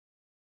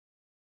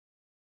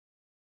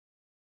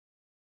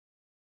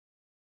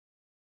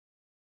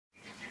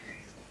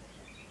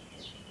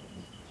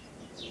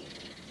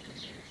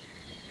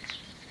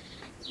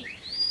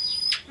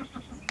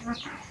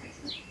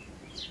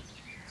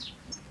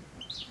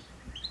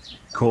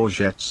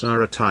Courgettes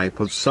are a type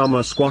of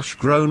summer squash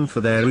grown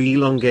for their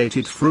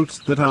elongated fruits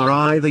that are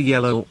either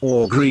yellow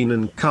or green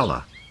in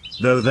color.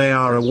 Though they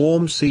are a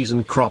warm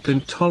season crop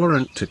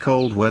intolerant to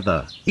cold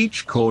weather,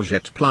 each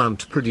courgette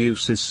plant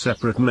produces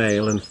separate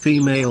male and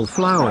female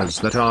flowers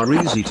that are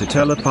easy to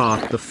tell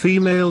apart. The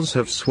females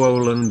have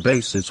swollen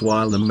bases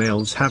while the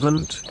males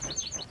haven't.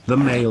 The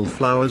male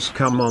flowers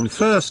come on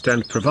first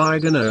and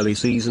provide an early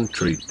season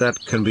treat that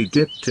can be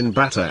dipped in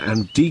batter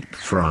and deep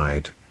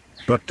fried.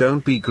 But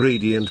don't be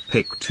greedy and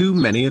pick too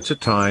many at a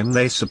time.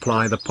 They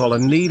supply the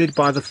pollen needed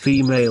by the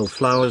female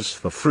flowers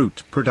for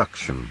fruit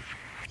production.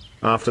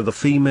 After the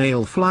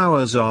female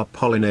flowers are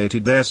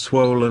pollinated, their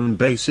swollen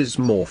bases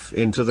morph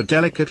into the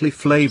delicately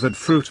flavored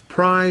fruit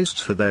prized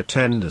for their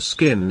tender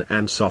skin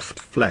and soft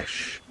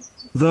flesh.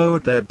 Though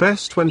at their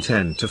best when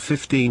 10 to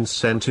 15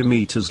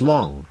 centimeters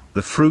long,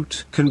 the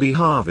fruit can be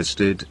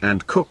harvested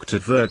and cooked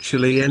at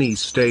virtually any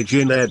stage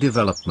in their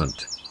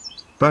development.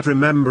 But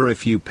remember,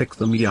 if you pick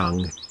them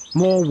young,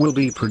 more will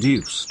be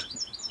produced.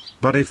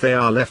 But if they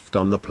are left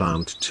on the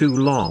plant too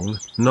long,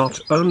 not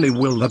only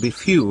will there be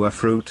fewer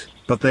fruit,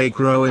 but they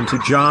grow into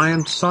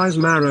giant-size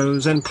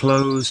marrows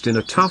enclosed in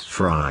a tough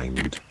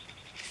rind.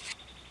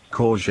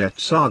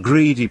 Courgettes are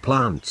greedy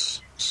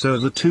plants, so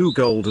the two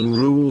golden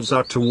rules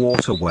are to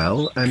water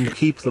well and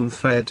keep them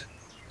fed.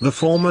 The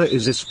former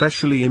is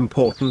especially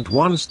important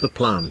once the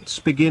plants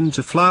begin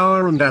to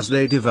flower and as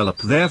they develop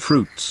their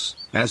fruits,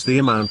 as the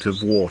amount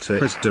of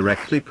water is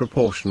directly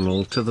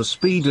proportional to the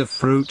speed of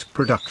fruit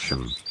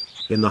production.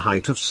 In the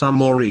height of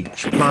summer,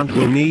 each plant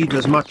will need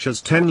as much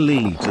as 10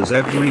 liters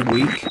every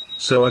week,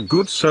 so a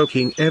good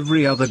soaking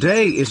every other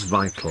day is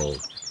vital.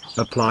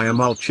 Apply a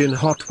mulch in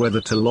hot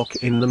weather to lock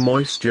in the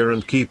moisture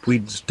and keep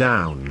weeds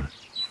down.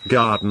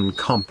 Garden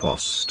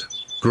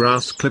compost,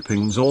 grass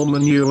clippings or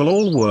manure will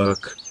all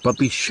work, but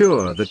be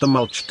sure that the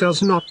mulch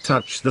does not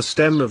touch the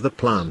stem of the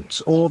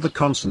plants or the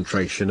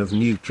concentration of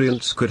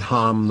nutrients could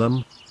harm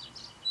them.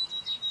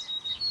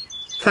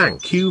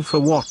 Thank you for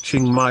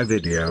watching my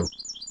video.